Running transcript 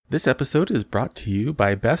This episode is brought to you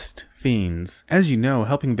by Best Fiends. As you know,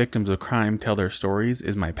 helping victims of crime tell their stories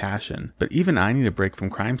is my passion, but even I need a break from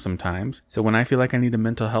crime sometimes, so when I feel like I need a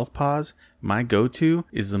mental health pause, my go-to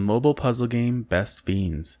is the mobile puzzle game Best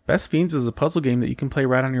Fiends. Best Fiends is a puzzle game that you can play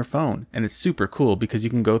right on your phone, and it's super cool because you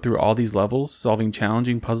can go through all these levels, solving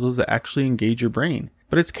challenging puzzles that actually engage your brain.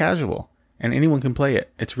 But it's casual, and anyone can play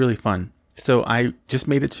it. It's really fun. So I just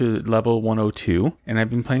made it to level 102, and I've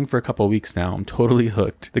been playing for a couple weeks now. I'm totally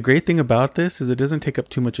hooked. The great thing about this is it doesn't take up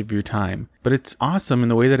too much of your time, but it's awesome in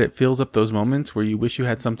the way that it fills up those moments where you wish you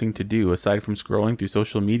had something to do aside from scrolling through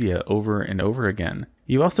social media over and over again.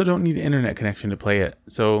 You also don't need an internet connection to play it,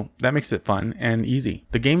 so that makes it fun and easy.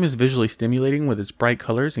 The game is visually stimulating with its bright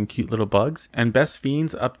colors and cute little bugs, and Best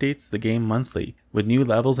Fiends updates the game monthly with new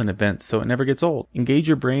levels and events so it never gets old. Engage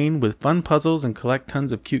your brain with fun puzzles and collect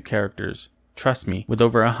tons of cute characters. Trust me, with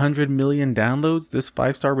over 100 million downloads, this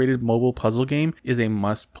 5-star rated mobile puzzle game is a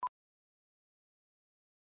must play.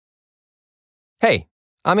 Hey,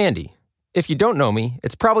 I'm Andy. If you don't know me,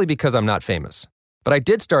 it's probably because I'm not famous. But I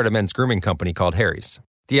did start a men's grooming company called Harry's.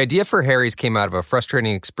 The idea for Harry's came out of a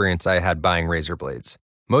frustrating experience I had buying razor blades.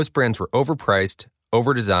 Most brands were overpriced,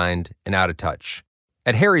 overdesigned, and out of touch.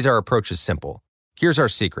 At Harry's, our approach is simple. Here's our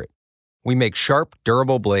secret. We make sharp,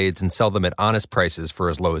 durable blades and sell them at honest prices for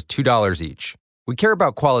as low as $2 each. We care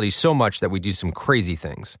about quality so much that we do some crazy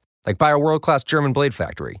things, like buy a world-class German blade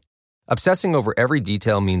factory. Obsessing over every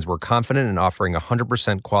detail means we're confident in offering a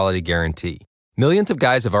 100% quality guarantee. Millions of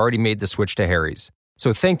guys have already made the switch to Harry's,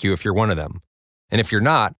 so thank you if you're one of them. And if you're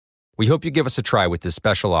not, we hope you give us a try with this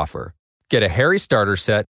special offer. Get a Harry starter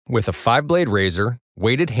set with a 5-blade razor,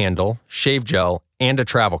 weighted handle, shave gel, and a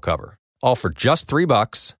travel cover, all for just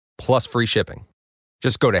 $3 plus free shipping.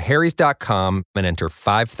 Just go to harrys.com and enter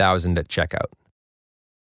 5000 at checkout.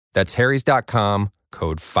 That's harrys.com,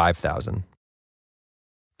 code 5000.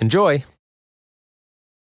 Enjoy!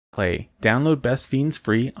 Play. Download Best Fiends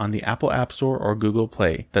free on the Apple App Store or Google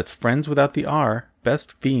Play. That's friends without the R,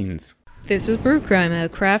 Best Fiends. This is Brew Crime, a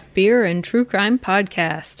craft beer and true crime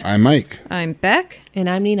podcast. I'm Mike. I'm Beck. And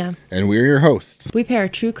I'm Nina. And we're your hosts. We pair a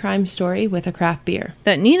true crime story with a craft beer.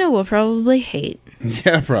 That Nina will probably hate.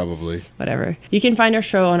 Yeah, probably. Whatever. You can find our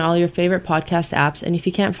show on all your favorite podcast apps, and if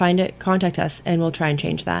you can't find it, contact us and we'll try and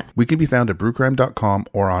change that. We can be found at brewcrime.com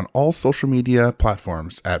or on all social media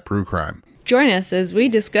platforms at brewcrime. Join us as we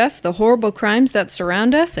discuss the horrible crimes that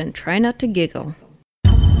surround us and try not to giggle.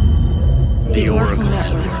 The Oracle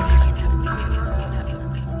Network.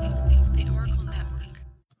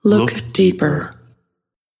 Look deeper.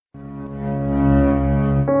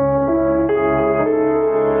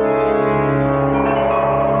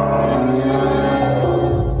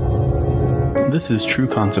 This is True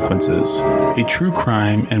Consequences, a true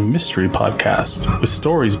crime and mystery podcast with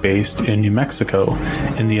stories based in New Mexico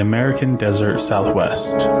in the American desert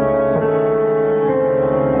Southwest.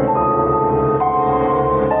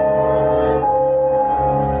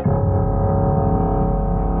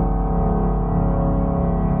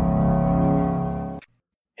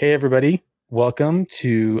 Hey everybody, welcome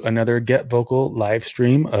to another Get Vocal live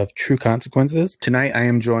stream of True Consequences. Tonight I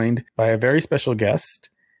am joined by a very special guest,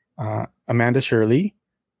 Amanda Shirley,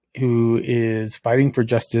 who is fighting for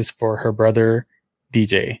justice for her brother,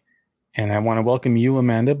 DJ. And I want to welcome you,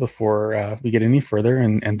 Amanda, before we get any further,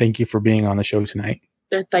 and thank you for being on the show tonight.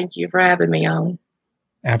 Thank you for having me on.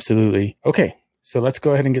 Absolutely. Okay, so let's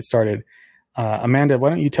go ahead and get started. Amanda, why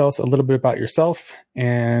don't you tell us a little bit about yourself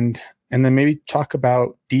and then maybe talk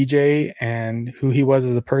about DJ and who he was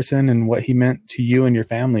as a person and what he meant to you and your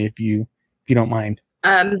family, if you don't mind.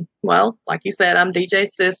 Well, like you said, I'm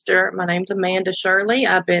DJ's sister. My name's Amanda Shirley.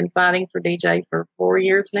 I've been fighting for DJ for 4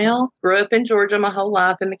 years now. Grew up in Georgia my whole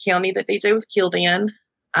life in the county that DJ was killed in.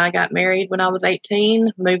 I got married when I was 18,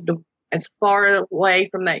 moved as far away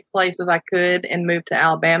from that place as I could and moved to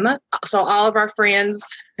Alabama. So all of our friends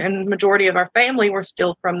and majority of our family were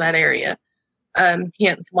still from that area.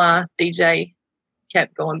 Hence why DJ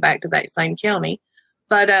kept going back to that same county.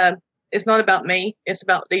 But it's not about me. It's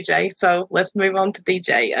about DJ. So let's move on to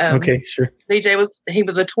DJ. Okay, sure. DJ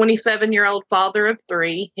was a 27-year-old father of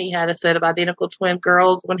 3. He had a set of identical twin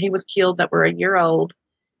girls when he was killed that were a year old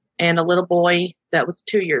and a little boy that was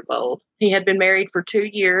 2 years old. He had been married for 2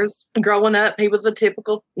 years. Growing up, he was a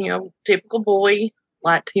typical boy,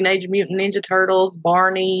 like Teenage Mutant Ninja Turtles,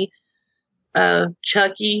 Barney,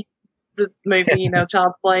 Chucky, the movie,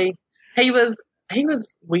 Child's Play. He was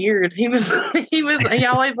weird. He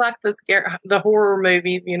always liked the horror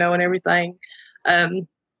movies, and everything.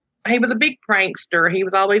 He was a big prankster. He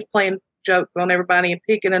was always playing jokes on everybody and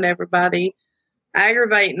picking on everybody,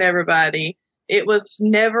 aggravating everybody. It was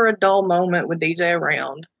never a dull moment with DJ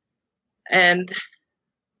around. And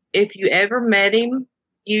if you ever met him,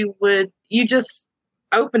 you just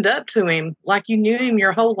opened up to him like you knew him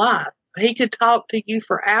your whole life. He could talk to you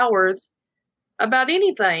for hours about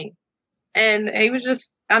anything. And he was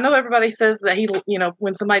just, I know everybody says that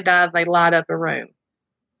when somebody dies, they light up a room.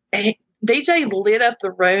 DJ lit up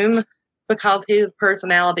the room because his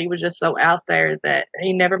personality was just so out there that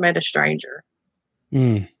he never met a stranger.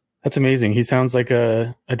 That's amazing. He sounds like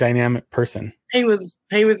a dynamic person. He was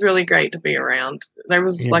really great to be around. There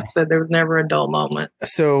was, like I said, there was never a dull moment.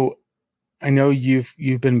 So I know you've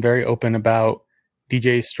been very open about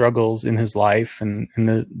DJ's struggles in his life and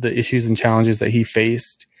the issues and challenges that he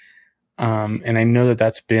faced. And I know that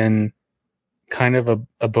that's been kind of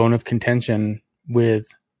a bone of contention with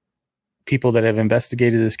people that have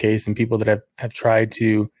investigated this case and people that have tried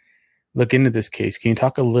to look into this case. Can you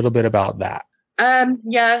talk a little bit about that?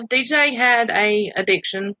 Yeah, DJ had a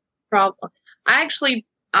addiction problem. I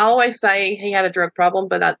always say he had a drug problem,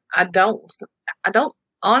 but I don't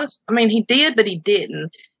honestly, I mean, he did, but he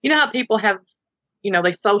didn't. You know how people have,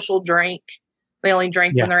 they social drink. They only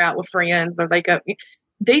drink when they're out with friends or they go.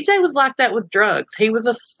 DJ was like that with drugs. He was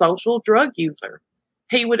a social drug user.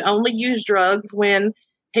 He would only use drugs when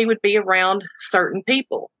he would be around certain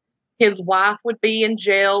people. His wife would be in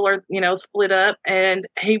jail or, split up, and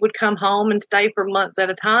he would come home and stay for months at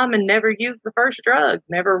a time and never use the first drug,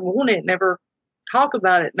 never want it, never talk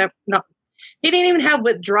about it. He didn't even have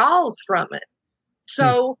withdrawals from it.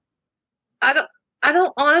 So I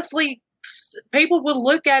don't honestly, people would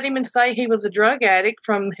look at him and say he was a drug addict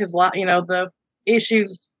from his life, the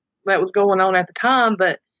issues that was going on at the time,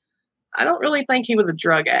 but I don't really think he was a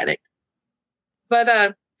drug addict.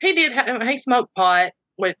 But he smoked pot,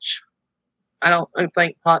 which I don't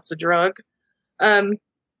think pot's a drug.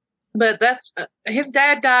 But that's his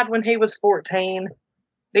dad died when he was 14.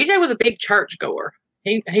 DJ was a big church goer.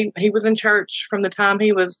 He was in church from the time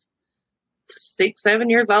he was 6, 7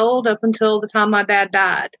 years old up until the time my dad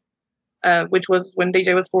died, which was when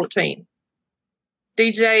DJ was 14.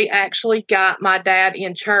 DJ actually got my dad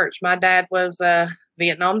in church. My dad was a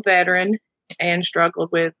Vietnam veteran and struggled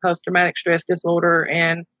with post-traumatic stress disorder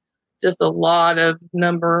and just a lot of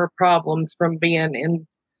number of problems from being in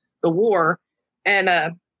the war.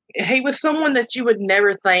 And he was someone that you would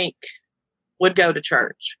never think would go to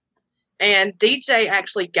church. And DJ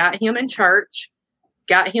actually got him in church,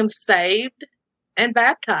 got him saved and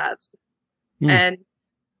baptized. And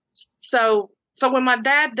so when my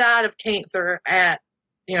dad died of cancer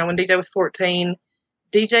when DJ was 14,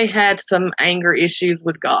 DJ had some anger issues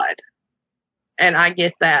with God. And I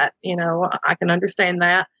get that, I can understand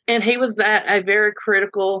that. And he was at a very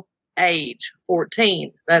critical age,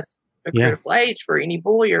 14. That's a critical age for any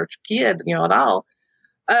boy or kid, at all.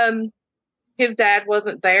 His dad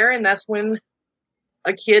wasn't there, and that's when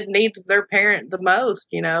a kid needs their parent the most,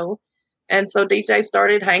 And so DJ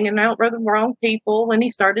started hanging out with the wrong people, and he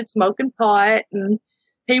started smoking pot, and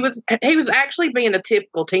he was actually being a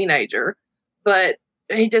typical teenager, but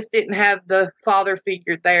he just didn't have the father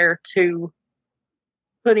figure there to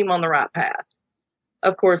put him on the right path.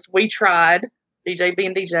 Of course, we tried. DJ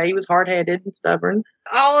being DJ, he was hard-headed and stubborn.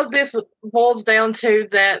 All of this boils down to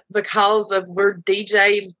that because of where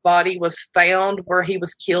DJ's body was found, where he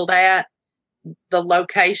was killed at, the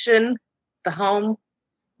location, the home,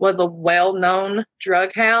 was a well-known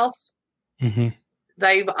drug house. Mm-hmm.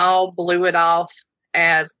 They've all blew it off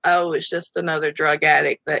as, it's just another drug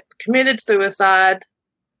addict that committed suicide.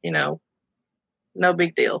 No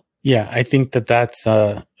big deal. Yeah, I think that's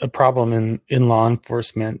a problem in law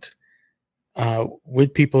enforcement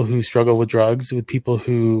with people who struggle with drugs, with people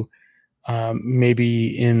who maybe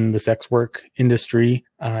in the sex work industry,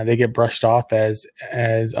 they get brushed off as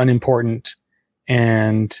unimportant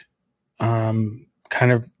and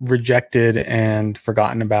kind of rejected and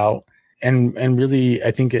forgotten about. And really,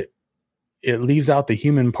 I think it leaves out the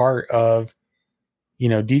human part of,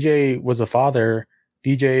 DJ was a father,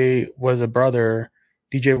 DJ was a brother,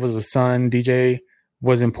 DJ was a son, DJ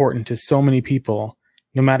was important to so many people,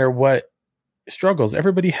 no matter what struggles.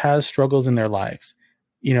 Everybody has struggles in their lives,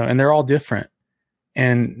 and they're all different.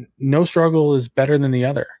 And no struggle is better than the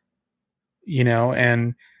other,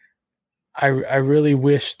 and I really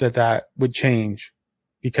wish that would change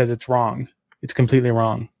because it's wrong. It's completely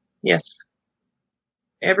wrong. Yes.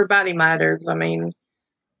 Everybody matters. I mean,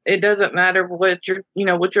 it doesn't matter what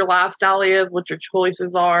your lifestyle is, what your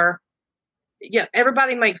choices are. Yeah,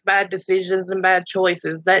 everybody makes bad decisions and bad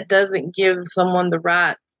choices. That doesn't give someone the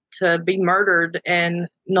right to be murdered and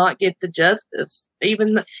not get the justice.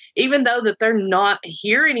 Even though that they're not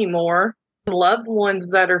here anymore, loved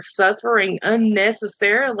ones that are suffering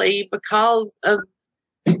unnecessarily because of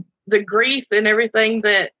the grief and everything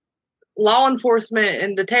that law enforcement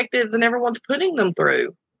and detectives and everyone's putting them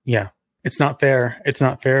through. Yeah. It's not fair. It's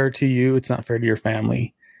not fair to you. It's not fair to your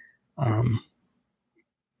family.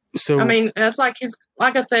 So I mean, that's like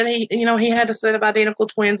like I said, he had a set of identical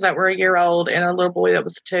twins that were a year old and a little boy that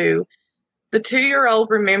was 2. The 2-year-old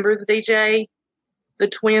remembers DJ. The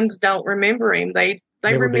twins don't remember him. They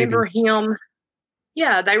remember him.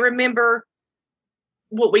 Yeah, they remember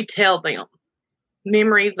what we tell them.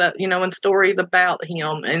 Memories of, and stories about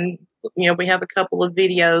him. And, we have a couple of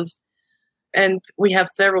videos and we have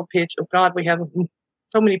several pictures. Oh God, we have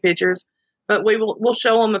so many pictures. But we'll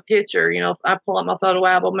show them a picture. If I pull up my photo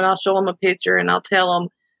album and I'll show them a picture and I'll tell them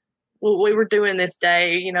what we were doing this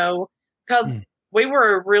day, because we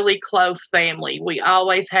were a really close family. We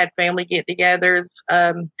always had family get-togethers,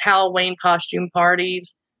 Halloween costume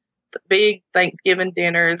parties, big Thanksgiving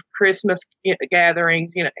dinners, Christmas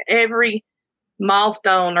gatherings. Every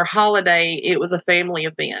milestone or holiday, it was a family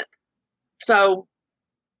event. So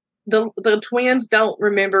the twins don't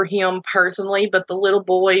remember him personally, but the little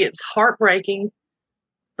boy, it's heartbreaking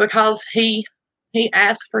because he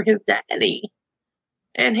asked for his daddy.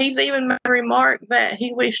 And he's even made a remark that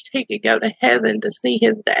he wished he could go to heaven to see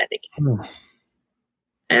his daddy. And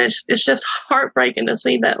it's just heartbreaking to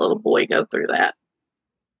see that little boy go through that.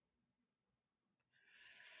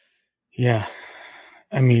 Yeah.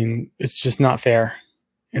 I mean, it's just not fair.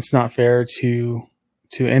 It's not fair to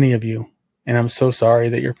any of you. And I'm so sorry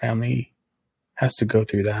that your family has to go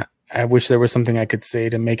through that. I wish there was something I could say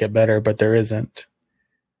to make it better, but there isn't.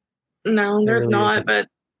 No, there's really not. Isn't. But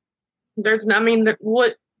there's, I mean,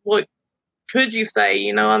 what could you say?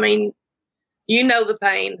 I mean, the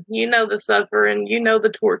pain, the suffering,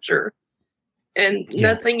 the torture. And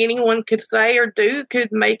nothing anyone could say or do could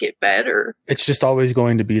make it better. It's just always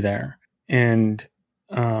going to be there. And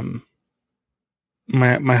my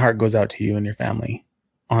heart goes out to you and your family,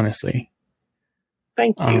 honestly.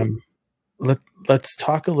 Thank you. Let's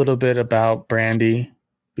talk a little bit about Brandy,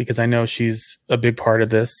 because I know she's a big part of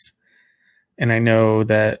this. And I know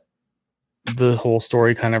that the whole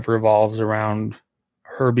story kind of revolves around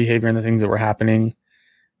her behavior and the things that were happening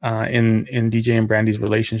in DJ and Brandy's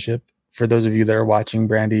relationship. For those of you that are watching,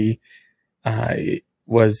 Brandy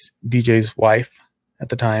was DJ's wife at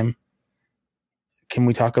the time. Can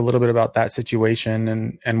we talk a little bit about that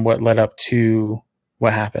situation and what led up to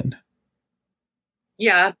what happened?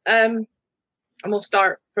 Yeah, I'm going to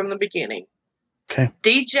start from the beginning. Okay.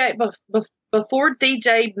 DJ, before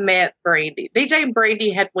DJ met Brandy, DJ and Brandy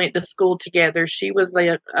had went to school together. She was,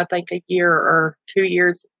 I think, a year or 2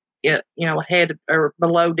 years, ahead or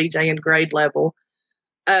below DJ in grade level.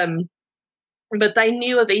 But they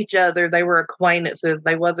knew of each other. They were acquaintances.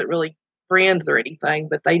 They wasn't really friends or anything,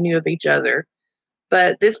 but they knew of each other.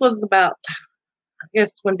 But this was about, I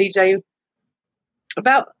guess, when DJ,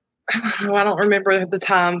 I don't remember the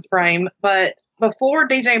time frame, but before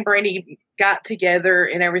DJ and Brandy got together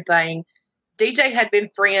and everything, DJ had been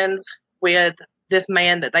friends with this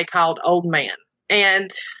man that they called Old Man. And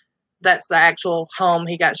that's the actual home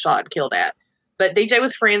he got shot and killed at. But DJ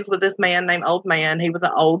was friends with this man named Old Man. He was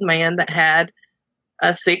an old man that had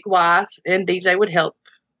a sick wife, and DJ would help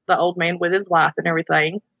the old man with his wife and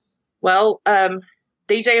everything. Well,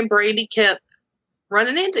 DJ and Brandy kept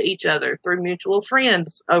running into each other through mutual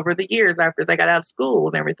friends over the years after they got out of school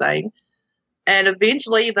and everything. And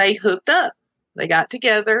eventually they hooked up. They got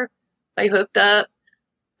together. They hooked up.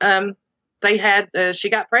 They had, she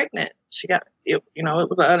got pregnant. It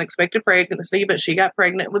was an unexpected pregnancy, but she got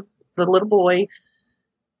pregnant with the little boy.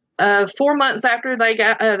 4 months after they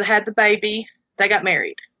had the baby, they got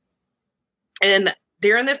married. And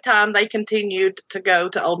during this time, they continued to go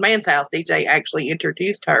to Old Man's house. DJ actually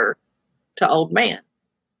introduced her to Old Man.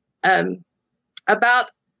 I'm going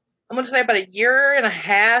to say about a year and a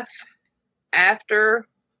half after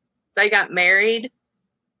they got married,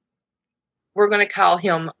 we're going to call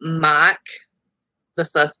him Mike, the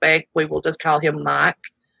suspect. We will just call him Mike.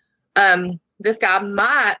 This guy,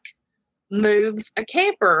 Mike, moves a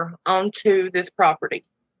camper onto this property.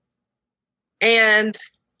 And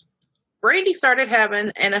Brandy started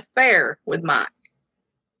having an affair with Mike.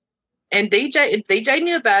 And DJ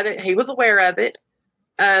knew about it. He was aware of it.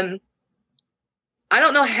 I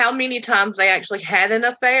don't know how many times they actually had an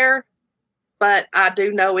affair, but I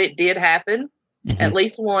do know it did happen at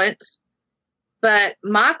least once. But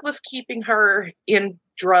Mike was keeping her in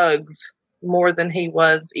drugs more than he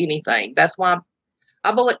was anything. That's why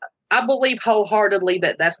I believe wholeheartedly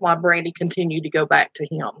that that's why Brandy continued to go back to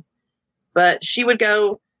him. But she would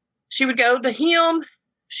go to him.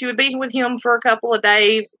 She would be with him for a couple of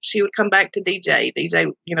days. She would come back to DJ.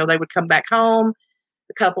 DJ, they would come back home.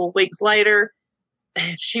 A couple of weeks later,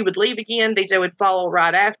 she would leave again. DJ would follow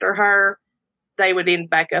right after her. They would end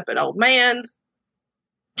back up at Old Man's.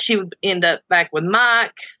 She would end up back with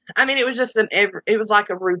Mike. I mean, it was just it was like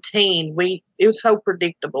a routine. It was so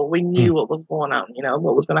predictable. We knew what was going on,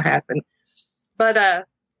 what was going to happen. But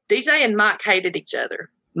DJ and Mike hated each other.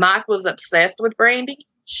 Mike was obsessed with Brandy.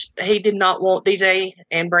 He did not want DJ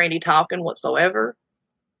and Brandy talking whatsoever.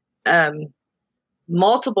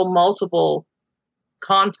 Multiple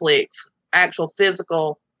conflicts, actual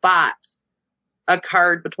physical fights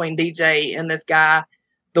occurred between DJ and this guy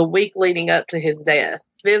the week leading up to his death.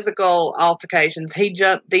 Physical altercations. He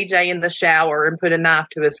jumped DJ in the shower and put a knife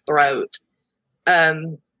to his throat.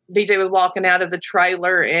 DJ was walking out of the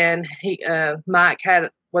trailer, and Mike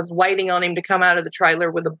was waiting on him to come out of the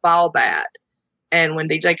trailer with a ball bat. And when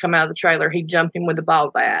DJ come out of the trailer, he jumped him with the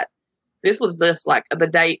ball bat. This was just like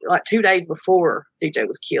 2 days before DJ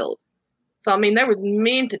was killed. So I mean, there was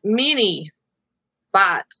many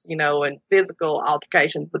fights, and physical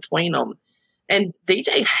altercations between them. And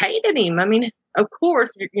DJ hated him. I mean, of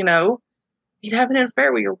course, he's having an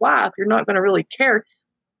affair with your wife. You're not going to really care.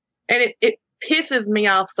 And it pisses me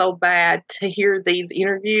off so bad to hear these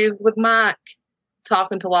interviews with Mike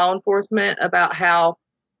talking to law enforcement about how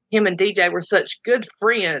him and DJ were such good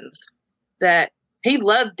friends, that he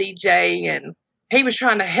loved DJ and he was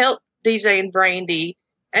trying to help DJ and Brandy.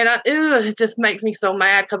 And it just makes me so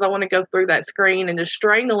mad, because I want to go through that screen and just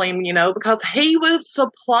strangle him, because he was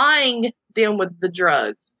supplying them with the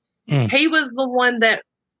drugs. He was the one that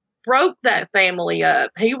broke that family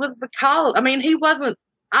up. He was the cause. I mean, he wasn't,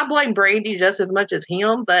 I blame Brandy just as much as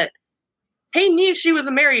him, but he knew she was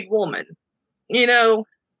a married woman. He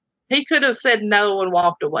could have said no and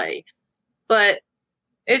walked away. But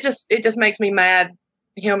it just makes me mad,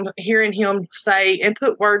 hearing him say and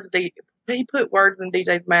he put words in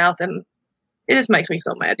DJ's mouth, and it just makes me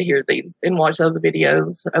so mad to hear these and watch those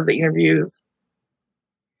videos of the interviews,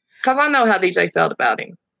 because I know how DJ felt about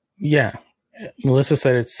him. Yeah. Melissa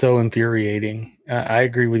said it's so infuriating. I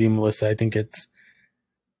agree with you, Melissa. I think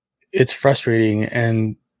it's frustrating.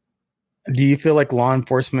 And do you feel like law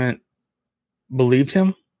enforcement believed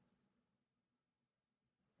him?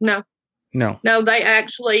 No, they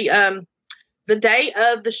actually, the day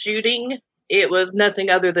of the shooting, it was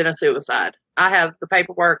nothing other than a suicide. I have the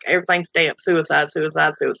paperwork, everything stamped, suicide.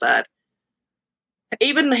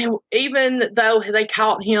 Even though they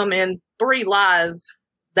caught him in 3 lies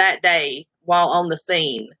that day while on the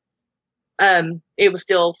scene, it was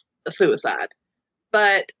still a suicide.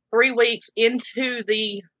 But 3 weeks into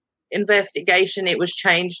the investigation, it was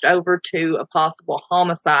changed over to a possible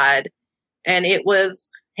homicide, and it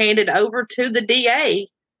was handed over to the DA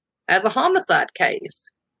as a homicide case.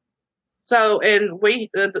 So, and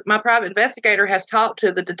my private investigator has talked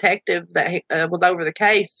to the detective that was over the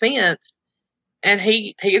case since, and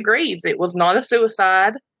he agrees it was not a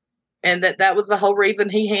suicide, and that was the whole reason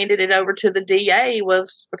he handed it over to the DA,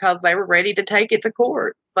 was because they were ready to take it to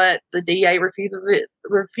court, but the DA refuses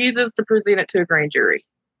to present it to a grand jury.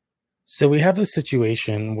 So we have a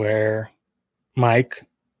situation where Mike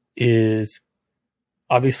is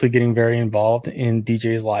obviously getting very involved in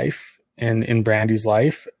DJ's life and in Brandy's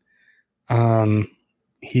life.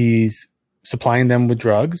 He's supplying them with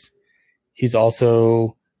drugs. He's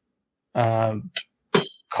also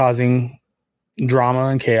causing drama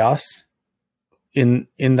and chaos in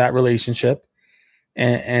that relationship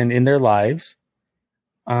and in their lives.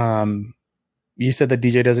 You said that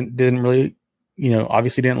DJ didn't really,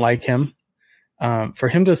 obviously didn't like him. For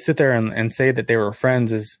him to sit there and say that they were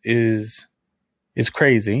friends is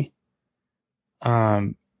crazy.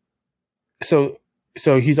 So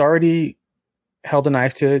he's already held a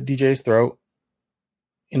knife to DJ's throat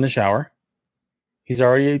in the shower. He's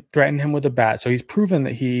already threatened him with a bat. So he's proven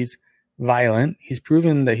that he's violent. He's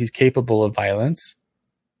proven that he's capable of violence.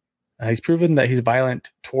 He's proven that he's violent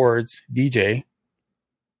towards DJ.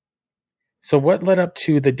 So what led up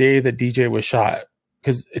to the day that DJ was shot?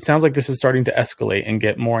 Because it sounds like this is starting to escalate and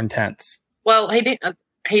get more intense. Well, he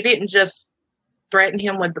didn't just threaten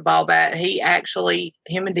him with the ball bat. Him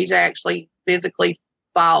and DJ actually physically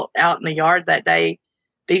fought out in the yard that day.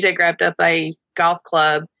 DJ grabbed up a golf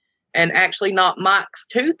club and actually knocked Mike's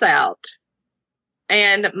tooth out.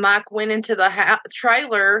 And Mike went into the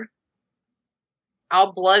trailer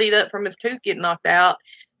all bloodied up from his tooth getting knocked out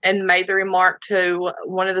and made the remark to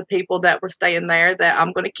one of the people that were staying there that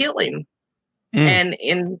I'm going to kill him. And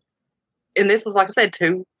this was, like I said,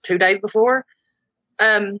 two days before.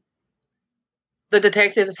 The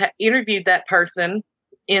detectives interviewed that person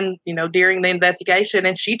during the investigation,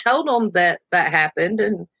 and she told them that happened.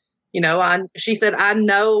 And, she said, I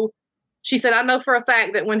know She said, I know for a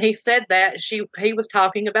fact that when he said that, he was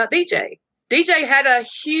talking about DJ. DJ had a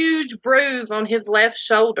huge bruise on his left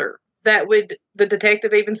shoulder the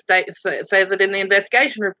detective even says it in the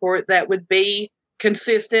investigation report, that would be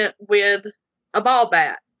consistent with a ball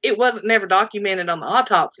bat. It wasn't never documented on the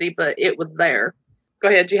autopsy, but it was there. Go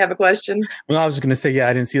ahead. Do you have a question? Well, I was just going to say, yeah,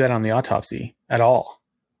 I didn't see that on the autopsy at all.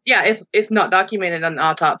 Yeah, it's not documented on the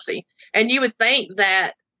autopsy. And you would think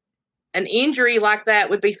that an injury like that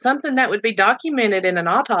would be something that would be documented in an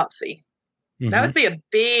autopsy. Mm-hmm. That would be a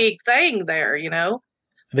big thing there, you know.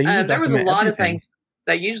 There was a lot of things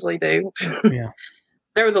they usually do. Yeah.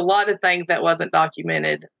 There was a lot of things that wasn't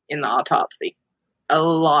documented in the autopsy. A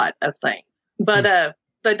lot of things. But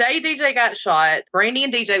the day DJ got shot, Brandy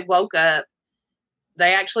and DJ woke up.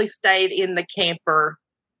 They actually stayed in the camper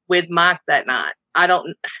with Mike that night.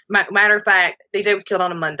 Matter of fact, DJ was killed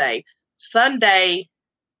on a Monday. Sunday,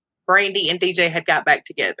 Brandy and DJ had got back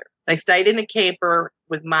together. They stayed in the camper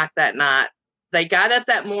with Mike that night. They got up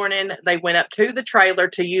that morning. They went up to the trailer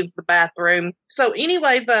to use the bathroom. So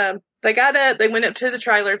anyways, they got up. They went up to the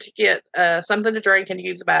trailer to get something to drink and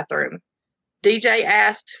use the bathroom. DJ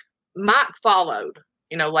asked. Mike followed.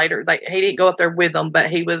 You know, later. He didn't go up there with them,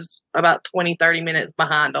 but he was about 20, 30 minutes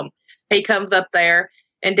behind them. He comes up there,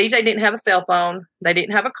 and DJ didn't have a cell phone. They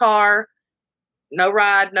didn't have a car. No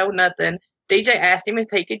ride, no nothing. DJ asked him if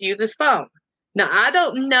he could use his phone. Now, I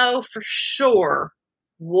don't know for sure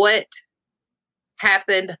what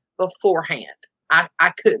happened beforehand.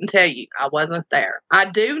 I couldn't tell you. I wasn't there.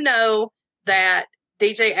 I do know that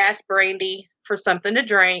DJ asked Brandy for something to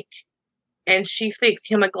drink, and she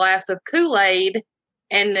fixed him a glass of Kool-Aid,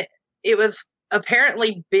 and it was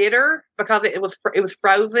apparently bitter because it was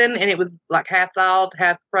frozen, and it was like half thawed,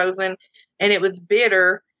 half frozen, and it was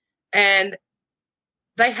bitter. And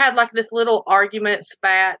they had like this little argument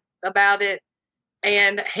spat about it,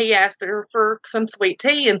 and he asked her for some sweet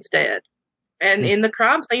tea instead. And in the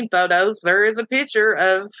crime scene photos, there is a picture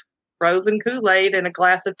of frozen Kool-Aid and a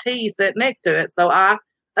glass of tea sitting next to it. So I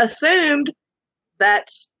assumed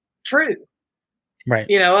that's true. Right.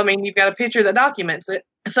 You know, I mean, you've got a picture that documents it.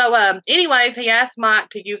 So anyways, he asked Mike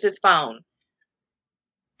to use his phone.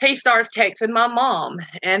 He starts texting my mom,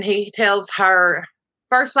 and he tells her,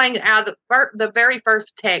 first thing the very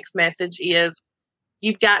first text message is,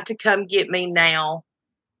 "You've got to come get me now.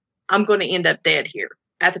 I'm going to end up dead here."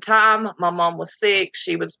 At the time, my mom was sick.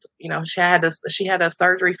 She was, you know, she had a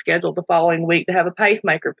surgery scheduled the following week to have a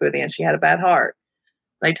pacemaker put in. She had a bad heart.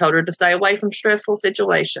 They told her to stay away from stressful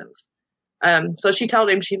situations. So she told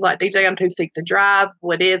him, she's like, "DJ, I'm too sick to drive.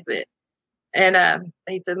 What is it?" And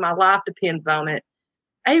he said, "My life depends on it."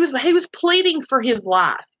 And he was pleading for his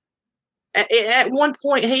life. At one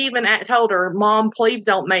point, he even told her, "Mom, please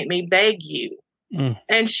don't make me beg you."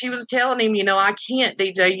 And she was telling him, "You know, I can't,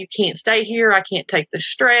 DJ. You can't stay here. I can't take the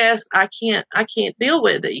stress. I can't deal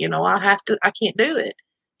with it. You know, I can't do it."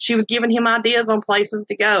 She was giving him ideas on places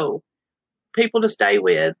to go, people to stay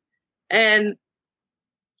with. And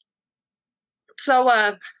so,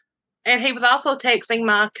 and he was also texting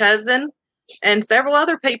my cousin and several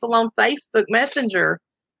other people on Facebook Messenger.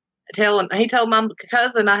 He told my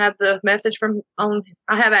cousin, I have the message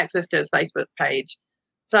I have access to his Facebook page.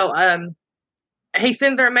 So, he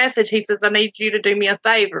sends her a message. He says, "I need you to do me a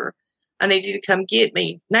favor. I need you to come get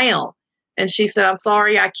me now." And she said, "I'm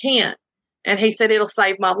sorry, I can't." And he said, "It'll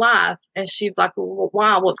save my life." And she's like, "Well,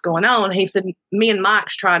 why? What's going on?" He said, "Me and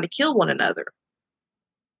Mike's trying to kill one another."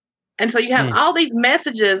 And so you have all these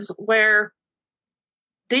messages where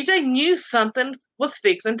DJ knew something was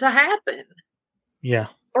fixing to happen. Yeah.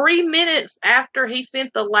 3 minutes after he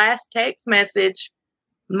sent the last text message,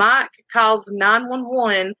 Mike calls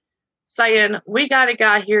 911 saying, "We got a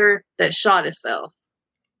guy here that shot himself."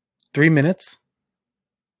 3 minutes?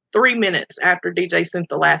 3 minutes after DJ sent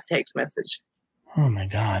the last text message. Oh my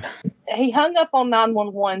God. He hung up on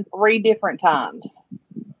 911 3 different times.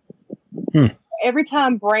 Every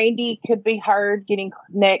time Brandy could be heard getting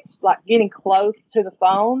close to the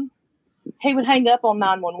phone, he would hang up on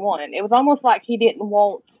 911. It was almost like he didn't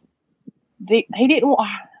want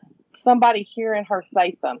somebody hearing her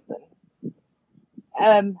say something.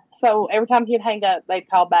 So every time he'd hang up, they'd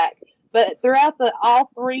call back. But throughout all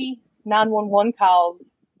 3 911 calls,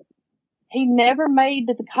 he never made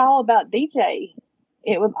the call about DJ.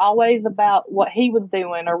 It was always about what he was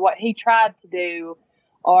doing or what he tried to do,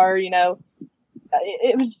 or, you know,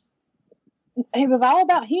 it was all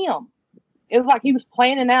about him. It was like he was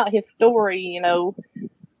planning out his story, you know,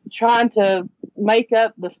 trying to make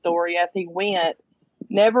up the story as he went.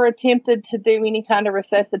 Never attempted to do any kind of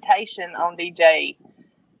resuscitation on DJ.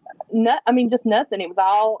 Just nothing. It was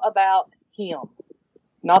all about him.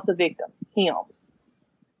 not the victim, him.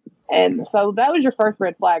 And so that was your first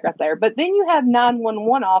red flag right there. But then you have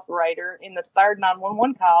 911 operator in the third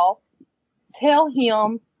 911 call tell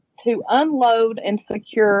him to unload and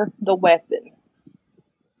secure the weapon,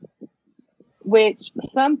 which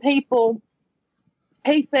some people,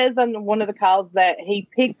 he says on one of the calls that he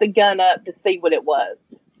picked the gun up to see what it was.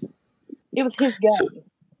 It was his gun. So,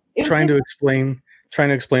 trying to explain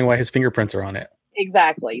why his fingerprints are on it.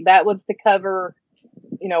 Exactly. That was to cover,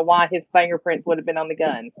 why his fingerprints would have been on the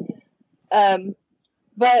gun.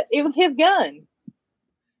 But it was his gun.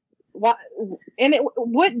 Why? And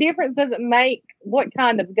what difference does it make what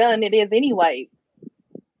kind of gun it is anyway?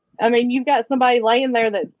 I mean, you've got somebody laying there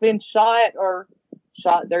that's been shot or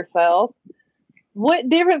shot themselves. What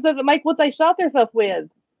difference does it make what they shot themselves with?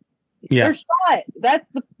 Yeah. They're shot.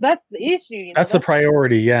 That's the issue. That's the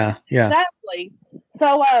priority. Yeah. Yeah. Exactly.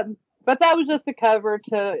 So, but that was just a cover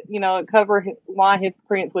to, cover why his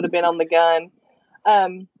prints would have been on the gun.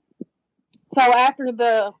 So after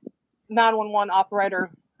the 911 operator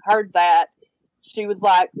heard that, she was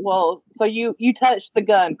like, well, so you touched the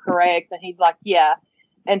gun, correct? And he's like, yeah.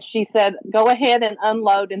 And she said, go ahead and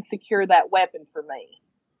unload and secure that weapon for me.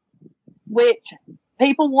 Which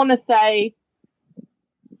people want to say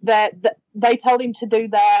that they told him to do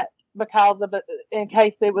that because of it, in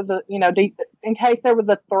case it was in case there was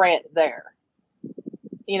a threat there.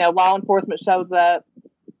 Law enforcement shows up,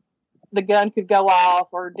 the gun could go off,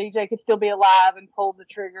 or DJ could still be alive and pull the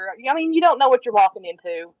trigger. I mean, you don't know what you're walking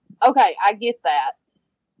into. Okay, I get that.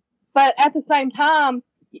 But at the same time,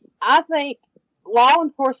 I think law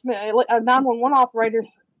enforcement, 911 operators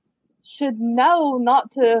should know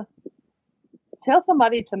not to tell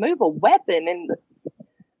somebody to move a weapon and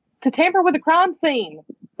to tamper with a crime scene.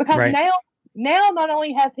 Because right. now not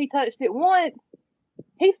only has he touched it once,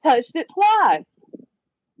 he's touched it twice.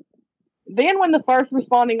 Then when the first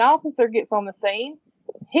responding officer gets on the scene,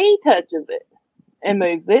 he touches it and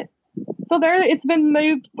moves it. So it's been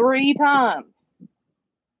moved 3 times.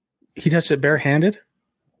 He touched it barehanded?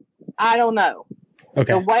 I don't know.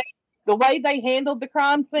 Okay. The way they handled the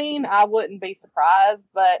crime scene, I wouldn't be surprised,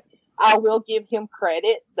 but I will give him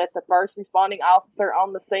credit that the first responding officer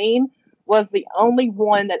on the scene was the only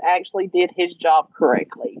one that actually did his job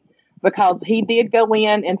correctly, because he did go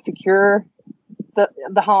in and secure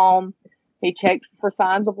the home. He checked for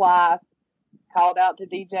signs of life, called out to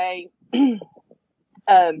DJ.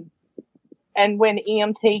 And when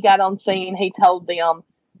EMT got on scene, he told them,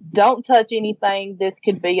 don't touch anything. This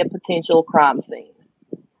could be a potential crime scene.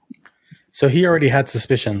 So he already had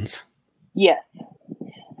suspicions. Yes.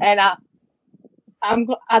 And I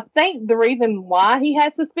think the reason why he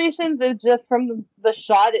had suspicions is just from the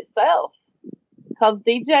shot itself. Because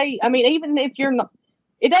DJ, I mean, even if you're not,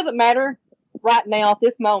 it doesn't matter right now at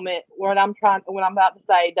this moment, what I'm about to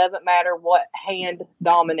say, it doesn't matter what hand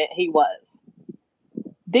dominant he was.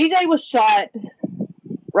 DJ was shot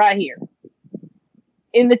right here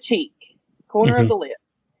in the cheek, corner of the lip.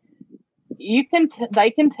 They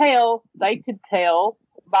could tell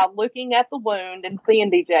by looking at the wound and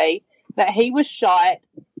seeing DJ that he was shot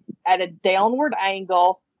at a downward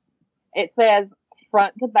angle. It says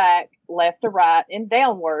front to back, left to right, and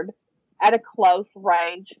downward at a close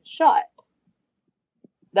range shot.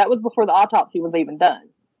 That was before the autopsy was even done.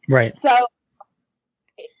 Right. So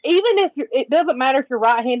even if it doesn't matter if you're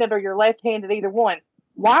right-handed or you're left-handed, either one,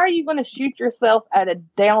 why are you going to shoot yourself at a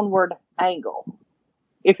downward angle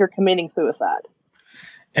if you're committing suicide?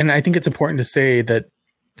 And I think it's important to say that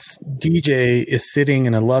DJ is sitting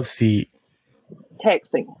in a love seat.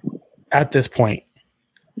 Texting. At this point.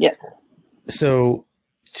 Yes. So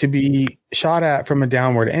to be shot at from a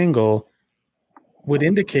downward angle would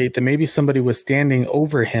indicate that maybe somebody was standing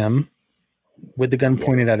over him with the gun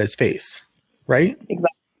pointed at his face, right?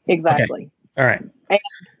 Exactly. Okay. All right.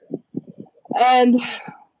 And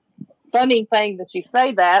funny thing that you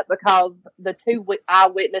say that, because the 2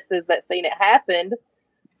 eyewitnesses that seen it happen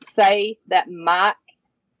say that Mike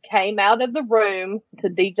came out of the room to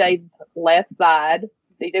DJ's left side.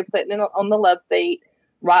 DJ was sitting on the love seat.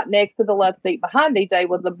 Right next to the love seat behind DJ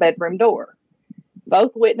was the bedroom door.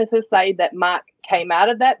 Both witnesses say that Mike came out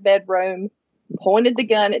of that bedroom, pointed the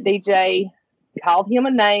gun at DJ, called him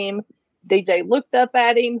a name. DJ looked up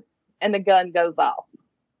at him, and the gun goes off.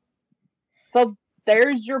 So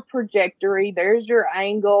there's your trajectory, there's your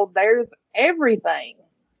angle, there's everything.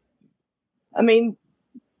 I mean,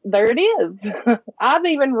 there it is. I've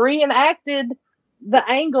even reenacted the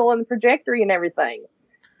angle and the trajectory and everything.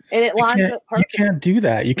 And it lines up perfectly. You can't do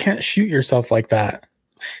that. You can't shoot yourself like that.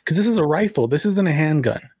 Because this is a rifle. This isn't a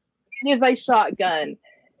handgun. It is a shotgun.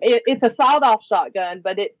 It's a sawed-off shotgun,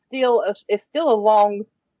 but it's still a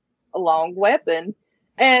long weapon.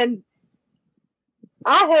 And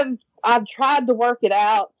I've tried to work it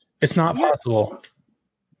out. It's not possible.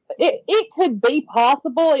 It could be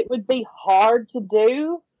possible. It would be hard to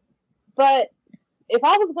do, but if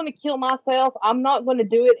I was going to kill myself, I'm not going to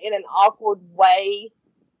do it in an awkward way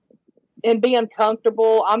and be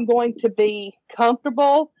uncomfortable. I'm going to be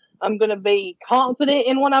comfortable. I'm going to be confident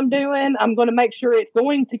in what I'm doing. I'm going to make sure it's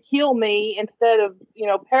going to kill me instead of,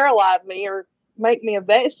 paralyze me or make me a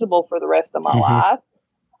vegetable for the rest of my life.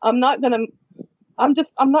 I'm not going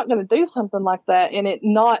to do something like that and it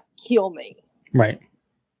not kill me. Right.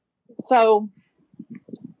 So,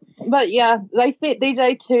 but yeah, they sent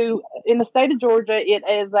DJ in the state of Georgia,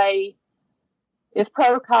 it's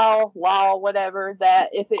protocol, law, whatever, that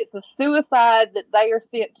if it's a suicide, that they are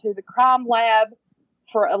sent to the crime lab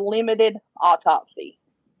for a limited autopsy.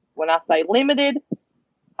 When I say limited,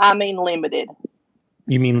 I mean limited.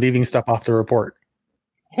 You mean leaving stuff off the report?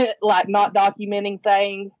 Like not documenting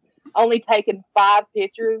things, only taking 5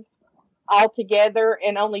 pictures altogether,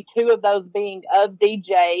 and only 2 of those being of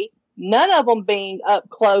DJ. None of them being up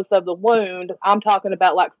close of the wound. I'm talking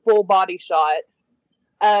about like full body shots.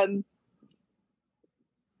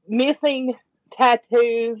 Missing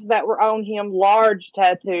tattoos that were on him, large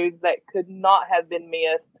tattoos that could not have been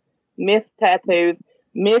missed. Missed tattoos,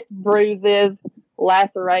 missed bruises,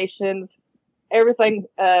 lacerations, everything.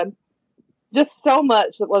 Just so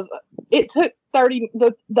much it took 30,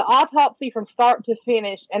 the autopsy from start to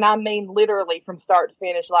finish, and I mean literally from start to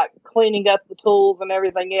finish, like cleaning up the tools and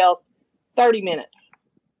everything else, 30 minutes.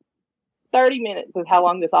 30 minutes is how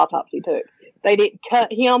long this autopsy took. They didn't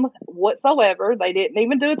cut him whatsoever. They didn't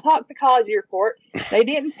even do a toxicology report. They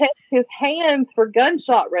didn't test his hands for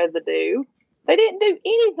gunshot residue. They didn't do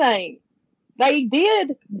anything. They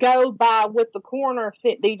did go by with the coroner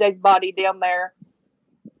sent DJ's body down there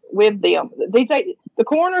with them. The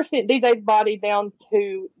coroner sent DJ's body down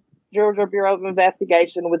to Georgia Bureau of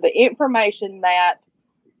Investigation with the information that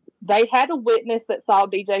they had a witness that saw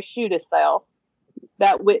DJ shoot himself,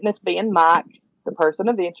 that witness being Mike, the person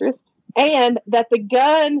of interest, and that the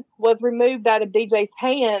gun was removed out of DJ's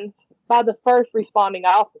hands by the first responding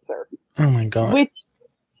officer. Oh my God.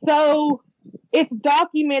 So it's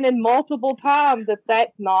documented multiple times that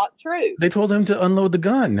that's not true. They told him to unload the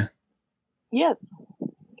gun. Yes.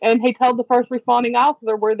 And he told the first responding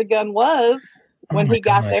officer where the gun was when he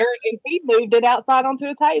got there, and he moved it outside onto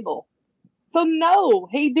a table. So no,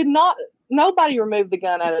 he did not. Nobody removed the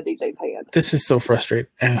gun out of DJ's hand. This is so frustrating.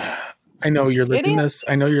 I know you're living this.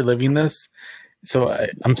 I know you're living this. So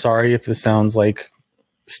I'm sorry if this sounds like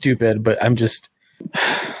stupid, but I'm just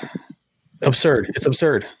absurd. It's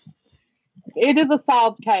absurd. It is a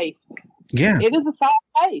solved case. Yeah. It is a solved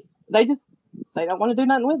case. They don't want to do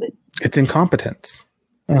nothing with it. It's incompetence.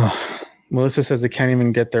 Oh, Melissa says they can't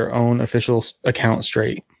even get their own official account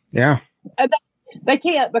straight. Yeah. They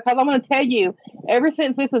can't, because I'm going to tell you, ever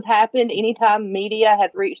since this has happened, anytime media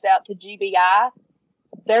has reached out to GBI,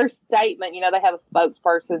 their statement, they have a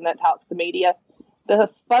spokesperson that talks to media. The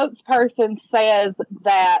spokesperson says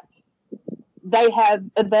that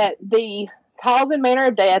that the cause and manner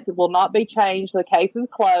of death will not be changed. The case is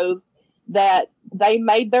closed. That they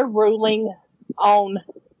made their ruling on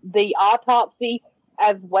the autopsy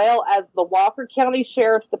as well as the Walker County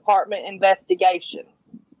Sheriff's Department investigation.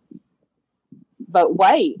 But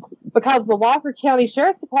wait, because the Walker County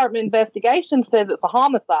Sheriff's Department investigation says it's a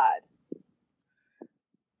homicide.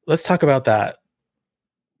 Let's talk about that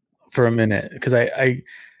for a minute, because I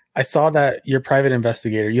saw that your private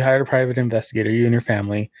investigator, you hired a private investigator, you and your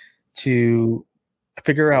family, to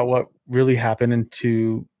figure out what really happened and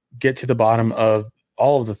to get to the bottom of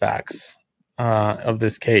all of the facts of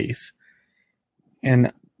this case.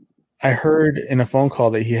 And I heard in a phone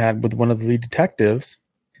call that he had with one of the lead detectives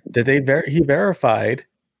that he verified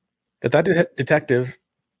that detective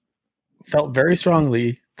felt very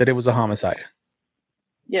strongly that it was a homicide.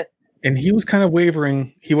 Yes. And he was kind of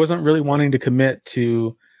wavering. He wasn't really wanting to commit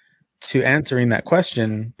to answering that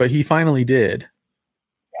question, but he finally did.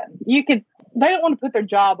 They don't want to put their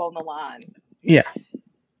job on the line. Yeah.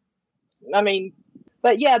 I mean,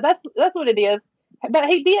 but yeah, that's what it is. But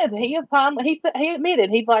he did. He admitted.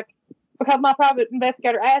 He's like, because my private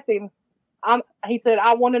investigator asked him, he said,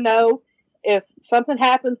 I want to know if something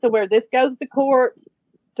happens to where this goes to court,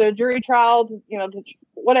 to a jury trial, to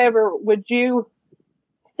whatever, would you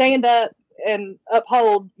stand up and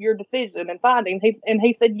uphold your decision and finding?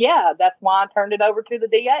 He said, yeah, that's why I turned it over to the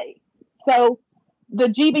DA. So the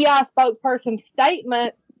GBI spokesperson's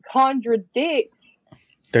statement contradicts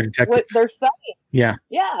what they're saying. Yeah.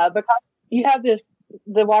 Yeah, because you have this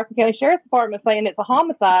the Walker County Sheriff's Department saying it's a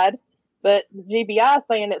homicide, but the GBI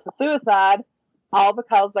saying it's a suicide, all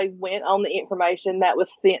because they went on the information that was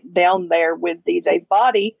sent down there with DJ's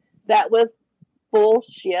body that was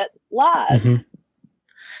bullshit lies. Mm-hmm.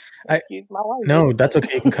 Excuse my language. No, that's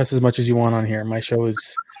okay. You can cuss as much as you want on here. My show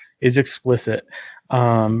is explicit.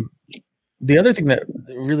 The other thing that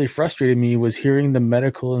really frustrated me was hearing the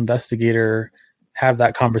medical investigator have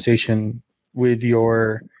that conversation with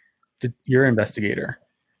your investigator,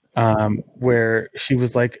 where she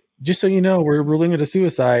was like, just so you know, we're ruling it a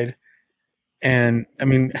suicide. And I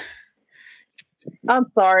mean,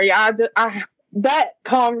 I'm sorry. That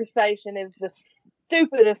conversation is the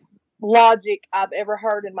stupidest logic I've ever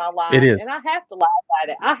heard in my life. It is. And I have to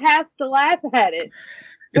laugh at it.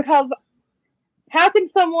 Because how can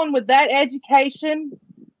someone with that education,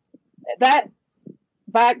 that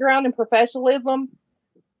background and professionalism,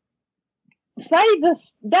 say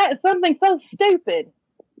that's something so stupid?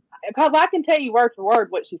 Because I can tell you word for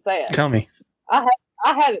word what she said. Tell me. I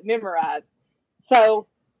have it memorized. So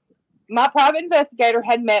my private investigator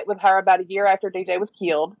had met with her about a year after DJ was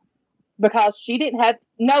killed because she didn't have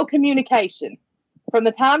no communication. From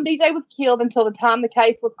the time DJ was killed until the time the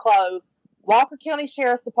case was closed, Walker County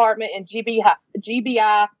Sheriff's Department and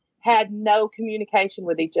GBI had no communication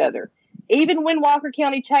with each other. Even when Walker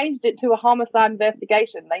County changed it to a homicide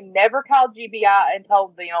investigation, they never called GBI and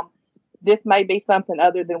told them this may be something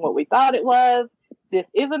other than what we thought it was. This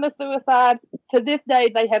isn't a suicide. To this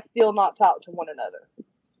day, they have still not talked to one another.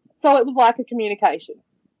 So it was like a communication.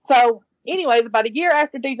 So anyways, about a year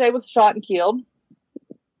after DJ was shot and killed,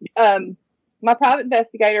 my private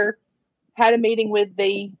investigator had a meeting with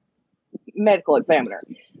the medical examiner.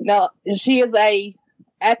 Now,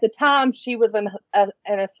 at the time, she was an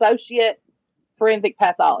associate forensic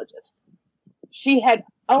pathologist. She had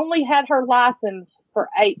only had her license for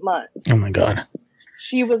 8 months. Oh my God.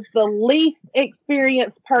 She was the least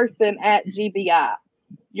experienced person at GBI.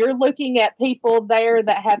 You're looking at people there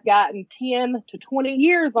that have gotten 10 to 20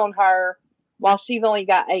 years on her while she's only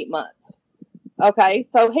got 8 months. Okay,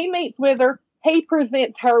 so he meets with her. He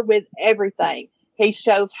presents her with everything. He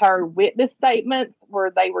shows her witness statements where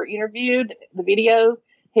they were interviewed, the videos.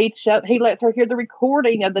 He lets her hear the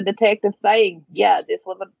recording of the detective saying, yeah, this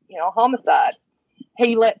was a homicide.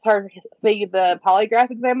 He lets her see the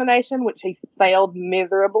polygraph examination, which he failed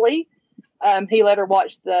miserably. He let her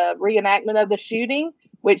watch the reenactment of the shooting,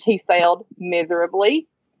 which he failed miserably.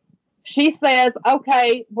 She says,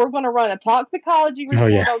 okay, we're going to run a toxicology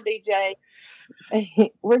report on DJ.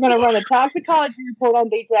 We're going to run a toxicology report on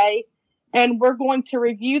DJ, and we're going to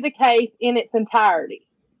review the case in its entirety.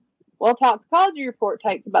 Well, toxicology report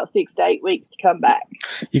takes about 6 to 8 weeks to come back.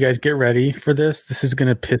 You guys get ready for this. This is going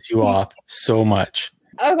to piss you off so much.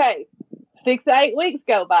 Okay, 6 to 8 weeks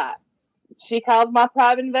go by. She calls my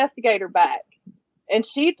private investigator back, and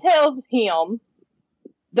she tells him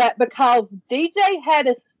that because DJ had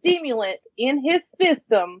a stimulant in his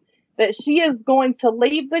system, that she is going to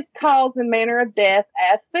leave the cause and manner of death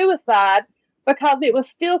as suicide because it was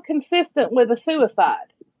still consistent with a suicide.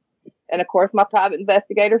 And of course, my private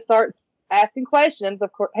investigator starts asking questions.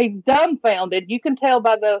 Of course, he's dumbfounded. You can tell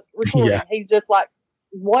by the recording. Yeah. He's just like,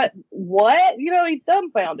 what? He's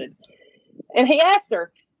dumbfounded. And he asked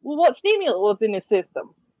her, well, what stimulant was in his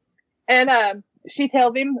system? And she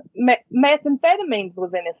tells him methamphetamines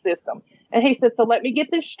was in his system. And he said, so let me get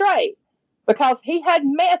this straight. Because he had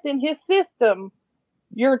meth in his system,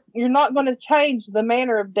 you're not going to change the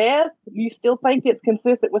manner of death. You still think it's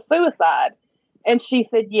consistent with suicide. And she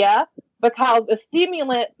said, yeah, because a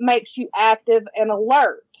stimulant makes you active and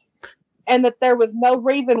alert. And that there was no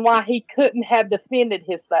reason why he couldn't have defended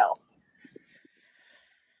himself.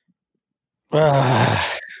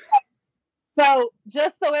 So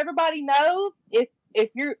just so everybody knows, if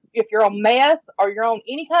you're on meth or you're on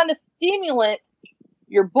any kind of stimulant,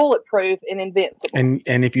 you're bulletproof and invincible. And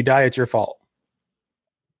if you die, it's your fault.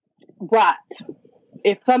 Right.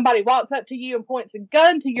 If somebody walks up to you and points a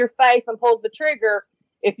gun to your face and pulls the trigger,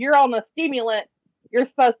 if you're on a stimulant, you're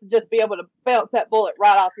supposed to just be able to bounce that bullet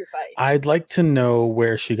right off your face. I'd like to know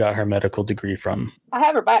where she got her medical degree from. I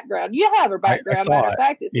have her background. You have her background. Matter of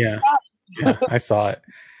fact, yeah, I saw it.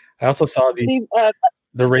 I also saw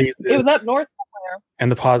the raises. It was up north somewhere.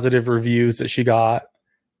 And the positive reviews that she got.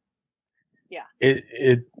 Yeah.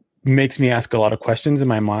 It makes me ask a lot of questions in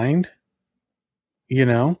my mind.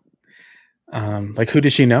 Like, who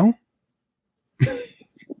does she know?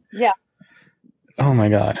 Yeah. Oh my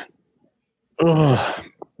God. Ugh.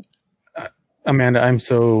 Amanda, I'm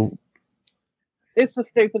so... It's the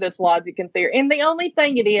stupidest logic and theory. And the only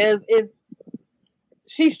thing it is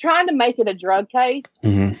she's trying to make it a drug case.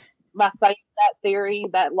 Mm-hmm. by saying that theory,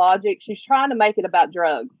 that logic. She's trying to make it about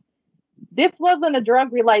drugs. This wasn't a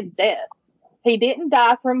drug-related death. He didn't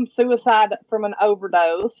die from suicide from an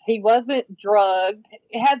overdose. He wasn't drugged.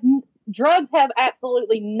 Drugs have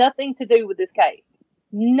absolutely nothing to do with this case.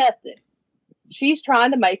 Nothing. She's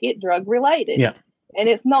trying to make it drug-related. Yeah. And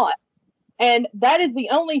it's not. And that is the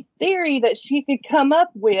only theory that she could come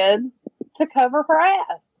up with to cover her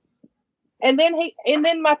ass. And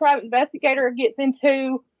then my private investigator gets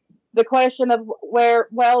into the question of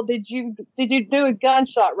did you do a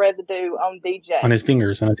gunshot residue on DJ? On his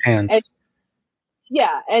fingers, on his hands.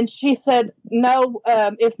 And she said, no,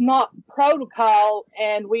 it's not protocol,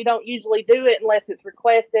 and we don't usually do it unless it's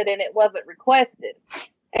requested, and it wasn't requested.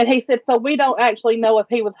 And he said, so we don't actually know if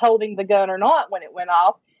he was holding the gun or not when it went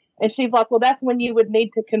off. And she's like, well, that's when you would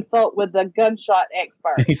need to consult with a gunshot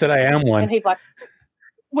expert. He said, I am one. And he's like,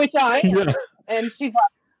 which I am. Yeah. And she's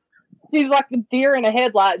like a deer in a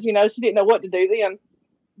headlights, she didn't know what to do then.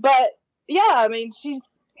 But yeah, I mean,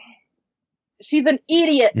 she's an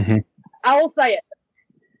idiot. Mm-hmm. I will say it.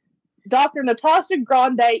 Dr. Natasha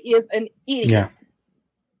Grande is an idiot. Yeah.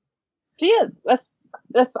 She is.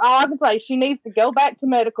 That's all I can say. She needs to go back to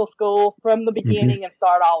medical school from the beginning mm-hmm. and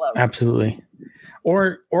start all over. Absolutely.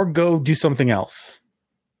 Or go do something else.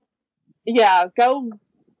 Yeah, go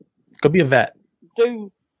be a vet.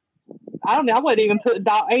 I don't know. I wouldn't even put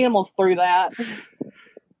animals through that.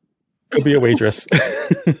 Go be a waitress.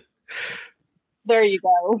 There you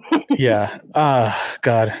go. Yeah.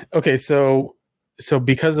 God. Okay. So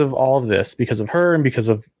because of all of this, because of her and because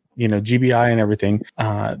of, GBI and everything,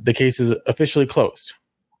 the case is officially closed.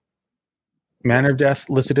 Manner of death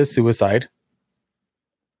listed as suicide.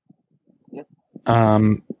 Yes.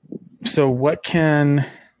 So what can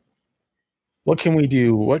we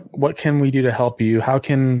do? What can we do to help you? How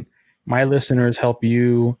can my listeners help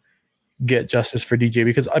you get justice for DJ?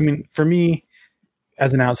 Because I mean, for me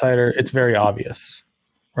as an outsider, it's very obvious,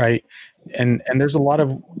 right? And there's a lot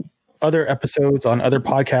of other episodes on other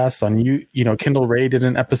podcasts on Kendall Ray did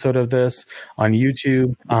an episode of this on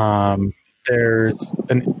YouTube. There's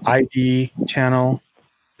an ID channel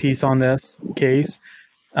piece on this case.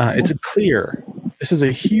 It's clear. This is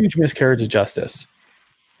a huge miscarriage of justice.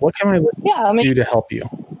 What can I do to help you?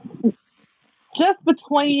 Just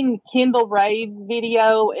between Kendall Ray's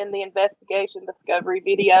video and the investigation discovery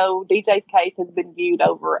video, DJ's case has been viewed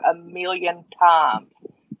over 1 million times.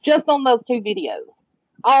 Just on those two videos.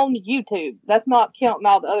 On YouTube. That's not counting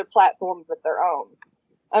all the other platforms that they're on.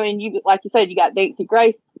 I mean, like you said, you got Nancy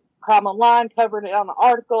Grace Crime Online covered it on an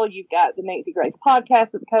article. You've got the Nancy Grace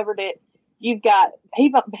podcast that covered it. You've got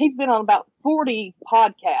he's been on about 40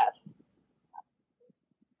 podcasts.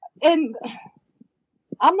 And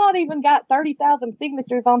I'm not even got 30,000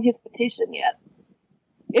 signatures on his petition yet.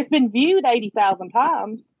 It's been viewed 80,000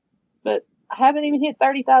 times, but I haven't even hit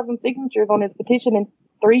 30,000 signatures on his petition in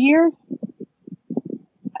 3 years.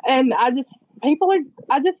 And I just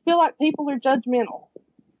feel like people are judgmental.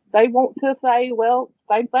 They want to say, well,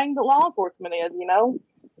 same thing that law enforcement is,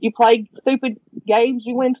 you play stupid games,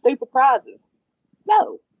 you win stupid prizes.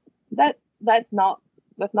 No, that's not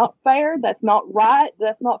fair. That's not right.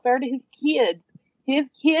 That's not fair to his kids. His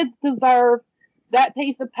kids deserve that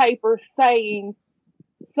piece of paper saying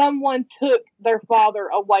someone took their father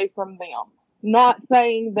away from them, not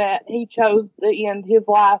saying that he chose to end his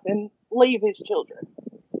life and leave his children.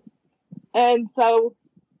 And so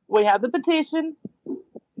we have the petition.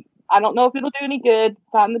 I don't know if it'll do any good.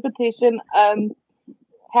 Sign the petition.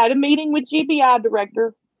 Had a meeting with GBI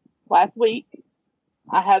director last week.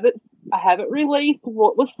 I haven't released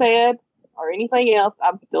what was said or anything else.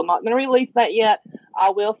 I'm still not going to release that yet.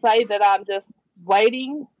 I will say that I'm just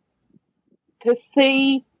waiting to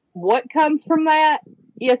see what comes from that,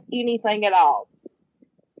 if anything at all.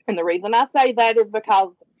 And the reason I say that is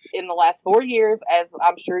because in the last 4 years, as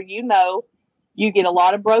I'm sure you know, you get a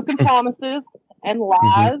lot of broken promises and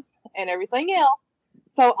lies and everything else.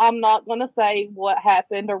 So I'm not going to say what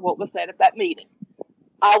happened or what was said at that meeting.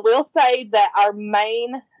 I will say that our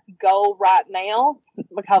main goal right now,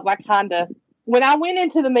 because when I went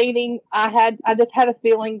into the meeting, I just had a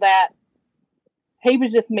feeling that he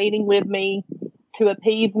was just meeting with me to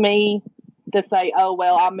appease me, to say, oh,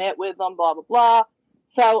 well, I met with them, blah, blah, blah.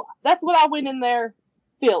 So that's what I went in there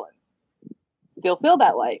feeling. Still feel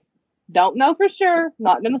that way. Don't know for sure.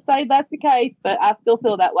 Not going to say that's the case, but I still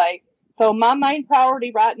feel that way. So my main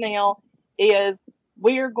priority right now is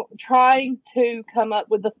we're trying to come up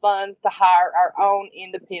with the funds to hire our own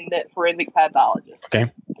independent forensic pathologist.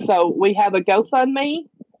 Okay. So we have a GoFundMe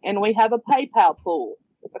and we have a PayPal pool,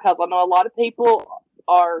 because I know a lot of people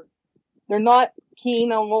they're not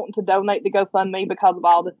keen on wanting to donate to GoFundMe because of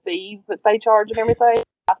all the fees that they charge and everything,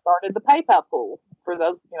 I started the PayPal pool for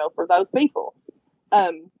those, for those people.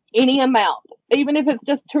 Any amount, even if it's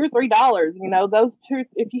just $2 or $3, those two,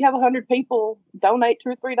 if you have 100 people donate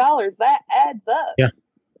 $2 or $3, that adds up. Yeah.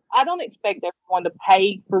 I don't expect everyone to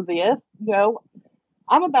pay for this.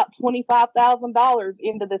 I'm about $25,000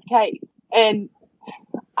 into this case, and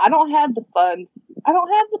I don't have the funds. I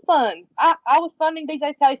was funding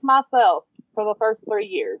DJ's case myself for the first 3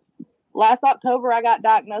 years. Last October, I got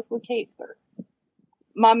diagnosed with cancer.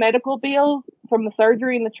 My medical bills from the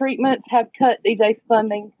surgery and the treatments have cut DJ's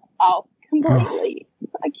funding off completely.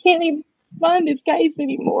 I can't even fund his case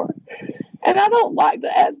anymore. And I don't like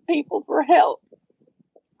to ask people for help.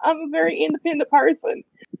 I'm a very independent person,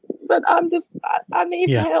 but I need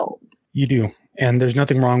help. You do. And there's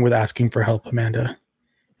nothing wrong with asking for help, Amanda.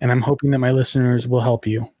 And I'm hoping that my listeners will help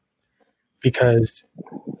you, because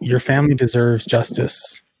your family deserves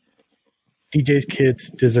justice. DJ's kids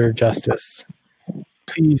deserve justice.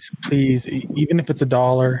 Please, even if it's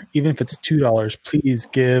 $1, even if it's $2, please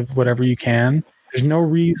give whatever you can. There's no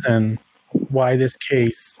reason why this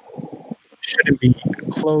case shouldn't be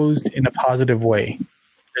closed in a positive way.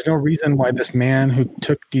 There's no reason why this man who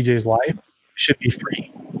took DJ's life should be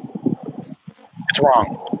free. It's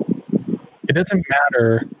wrong. It doesn't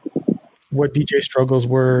matter what DJ's struggles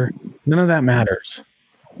were. None of that matters.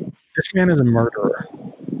 This man is a murderer.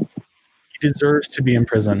 He deserves to be in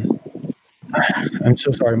prison. I'm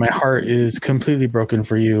so sorry. My heart is completely broken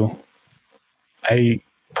for you. I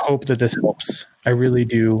hope that this helps. I really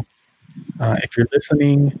do. If you're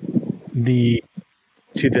listening to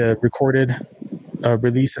the recorded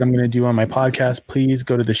release that I'm going to do on my podcast, please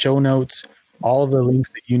go to the show notes. All of the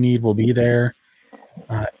links that you need will be there.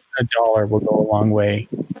 $1 will go a long way.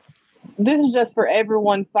 This is just for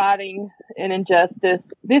everyone fighting an injustice.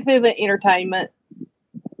 This isn't entertainment.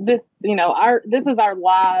 This is our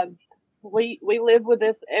lives. We live with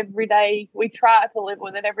this every day. We try to live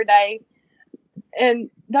with it every day.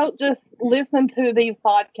 And don't just listen to these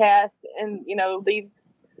podcasts and, these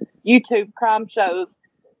YouTube crime shows.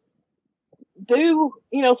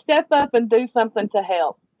 Step up and do something to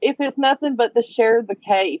help. If it's nothing but to share the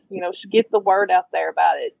case, get the word out there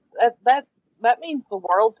about it. That means the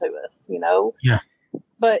world to us, Yeah.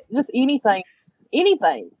 But just anything.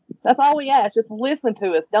 That's all we ask. Just listen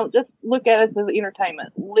to us. Don't just look at us as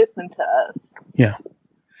entertainment. Listen to us. Yeah.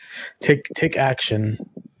 Take action.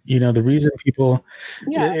 The reason people,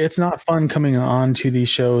 it's not fun coming on to these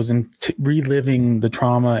shows and reliving the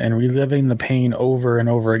trauma and reliving the pain over and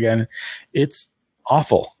over again. It's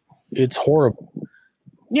awful. It's horrible.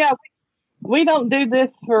 Yeah. We don't do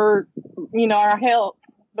this for, our health,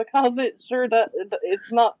 because it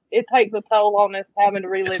takes a toll on us having to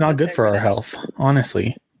relive. It's not good for our health,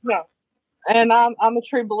 honestly. Yeah. And I'm a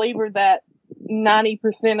true believer that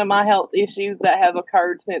 90% of my health issues that have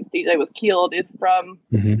occurred since DJ was killed is from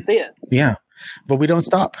this. Yeah. But we don't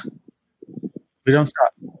stop.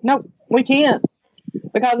 Nope, we can't.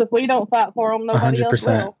 Because if we don't fight for them, nobody 100%. else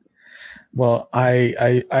will. Well,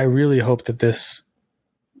 I really hope that this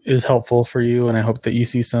is helpful for you, and I hope that you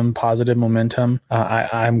see some positive momentum.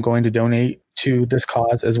 I'm going to donate to this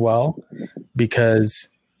cause as well, because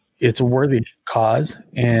it's a worthy cause,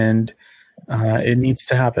 and it needs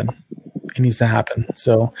to happen.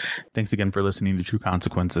 So thanks again for listening to True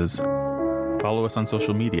Consequences. Follow us on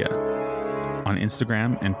social media, on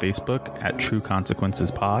Instagram and Facebook at True Consequences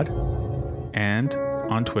Pod, and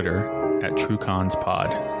on Twitter at True Cons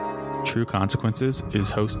Pod. True Consequences is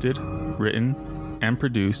hosted, written, and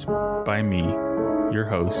produced by me, your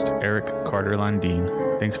host, Eric Carter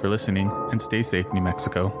Landine. Thanks for listening, and stay safe, New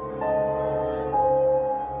Mexico.